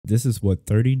This is what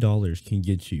 $30 can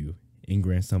get you in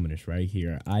Grand Summoners right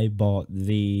here. I bought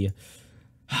the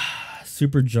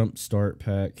Super Jump Start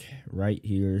Pack right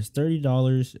here. It's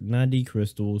 $30, 90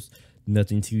 crystals,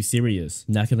 nothing too serious.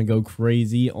 Not gonna go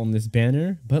crazy on this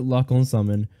banner, but lock on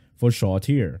summon for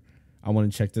Shawtier. I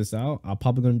want to check this out. I'm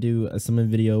probably gonna do a summon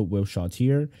video with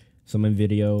Shawtier, summon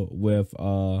video with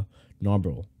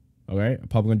Narble. Okay, I'm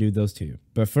probably gonna do those two.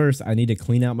 But first, I need to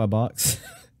clean out my box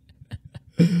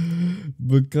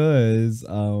because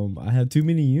I have too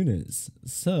many units.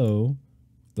 So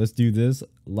let's do this. A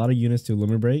lot of units to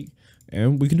limit break.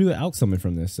 And we can do an out summon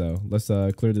from this, so let's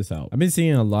clear this out. I've been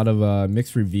seeing a lot of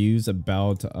mixed reviews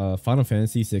about Final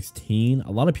Fantasy 16.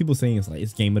 A lot of people saying it's like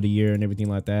it's game of the year and everything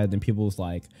like that. Then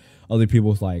other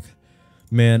people's like,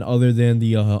 man, other than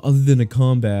the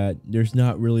combat, there's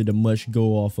not really the much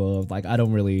go off of. Like, I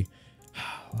don't really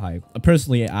like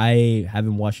personally. I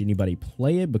haven't watched anybody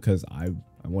play it because I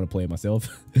want to play it myself.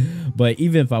 But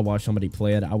even if I watch somebody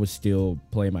play it, I would still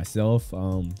play it myself.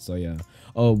 So yeah.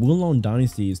 Oh, Wulong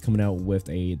Dynasty is coming out with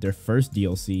their first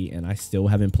DLC, and I still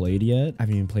haven't played yet. I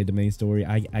haven't even played the main story.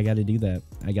 I gotta do that.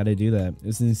 I gotta do that.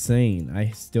 It's insane. I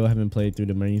still haven't played through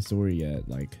the main story yet.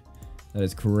 Like, that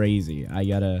is crazy. I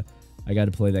gotta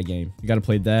play that game. I gotta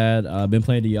play that. I've been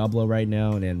playing Diablo right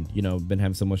now, and you know, been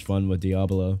having so much fun with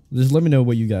Diablo. Just let me know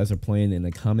what you guys are playing in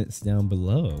the comments down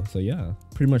below. So yeah,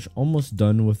 pretty much almost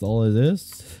done with all of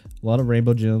this. A lot of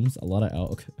rainbow gems, a lot of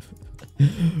elk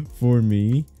for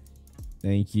me.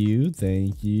 Thank you.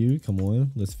 Come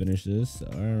on, let's finish this.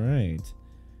 All right,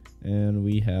 and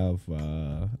we have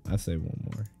I say one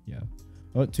more. Yeah,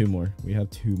 oh, two more. We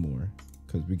have two more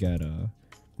because we got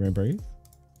Grand Brave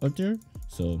up there,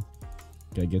 so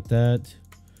gotta get that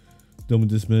done with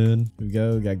this, man. Here we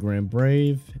go. We got Grand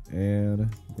Brave,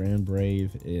 and Grand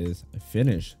Brave is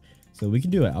finished. So we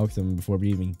can do an alch summon before we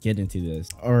even get into this.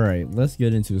 All right, let's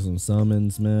get into some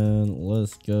summons, man.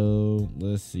 Let's go.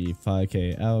 Let's see,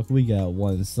 5k alch. We got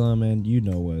one summon. You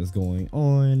know what is going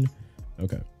on.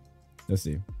 Okay, let's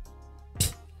see.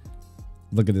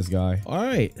 Look at this guy. All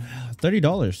right,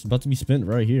 $30 about to be spent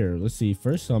right here. Let's see.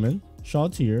 First summon,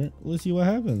 Shawtier. Let's see what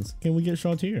happens. Can we get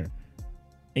Shawtier?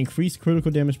 Increase critical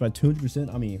damage by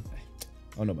 200%. I mean,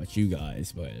 I don't know about you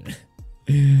guys, but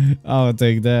I'll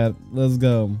take that. Let's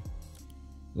go.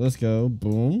 Let's go.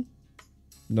 Boom.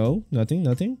 No,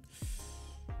 nothing.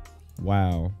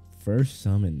 Wow. First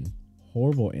summon.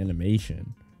 Horrible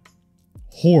animation.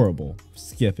 Horrible.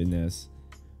 Skipping this.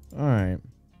 All right.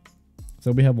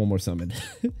 So we have one more summon.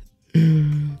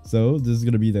 So this is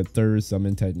going to be the third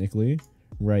summon technically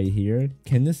right here.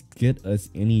 Can this get us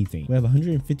anything? We have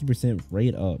 150%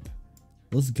 rate up.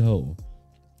 Let's go.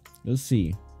 Let's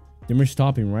see. Then we're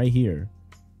stopping right here.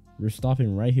 We're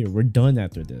stopping right here. We're done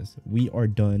after this. We are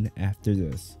done after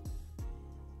this.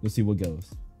 Let's see what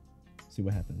goes. See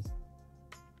what happens.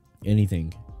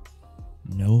 Anything.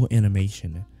 No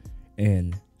animation.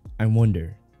 And I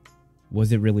wonder,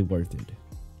 was it really worth it?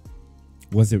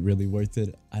 Was it really worth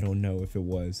it? I don't know if it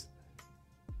was.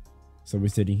 So we're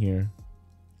sitting here.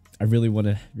 I really want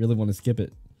to skip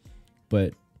it.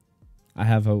 But I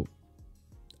have hope.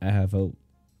 I have hope.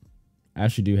 I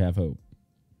actually do have hope.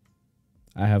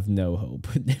 I have no hope.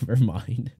 Never mind.